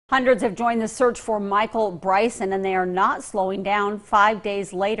Hundreds have joined the search for Michael Bryson, and they are not slowing down 5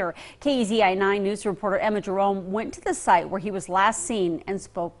 days later. KEZI 9 News reporter Emma Jerome went to the site where he was last seen and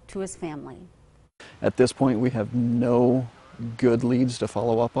spoke to his family. At this point, we have no good leads to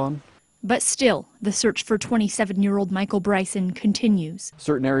follow up on. But still, the search for 27-year-old Michael Bryson continues.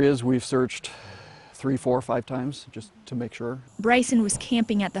 Certain areas we've searched 3, 4, 5 times just to make sure. Bryson was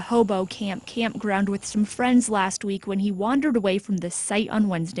camping at the Hobo Camp campground with some friends last week when he wandered away from the site on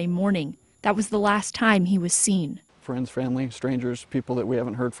Wednesday morning. That was the last time he was seen. Friends, family, strangers, people that we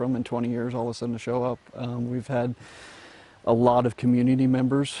haven't heard from in 20 years all of a sudden to show up. We've had a lot of community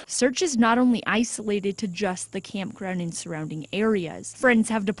members. Search is not only isolated to just the campground and surrounding areas. Friends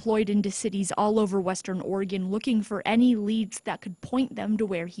have deployed into cities all over Western Oregon looking for any leads that could point them to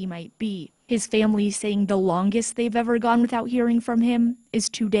where he might be. His family saying the longest they've ever gone without hearing from him is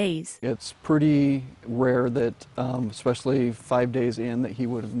 2 days. It's pretty rare that, especially 5 days in, that he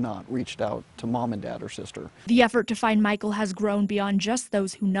would have not reached out to mom and dad or sister. The effort to find Michael has grown beyond just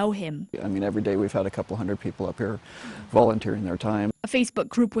those who know him. I mean, every day we've had a couple hundred people up here volunteering their time. A Facebook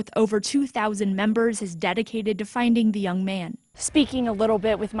group with over 2,000 members is dedicated to finding the young man. Speaking a little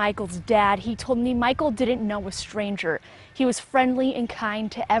bit with Michael's dad, he told me Michael didn't know a stranger. He was friendly and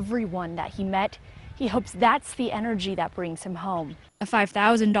kind to everyone that he met. He hopes that's the energy that brings him home. A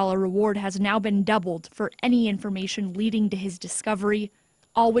 $5,000 reward has now been doubled for any information leading to his discovery,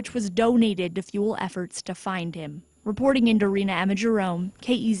 all which was donated to fuel efforts to find him. Reporting in Dorena, Emma Jerome,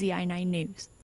 KEZI 9 News.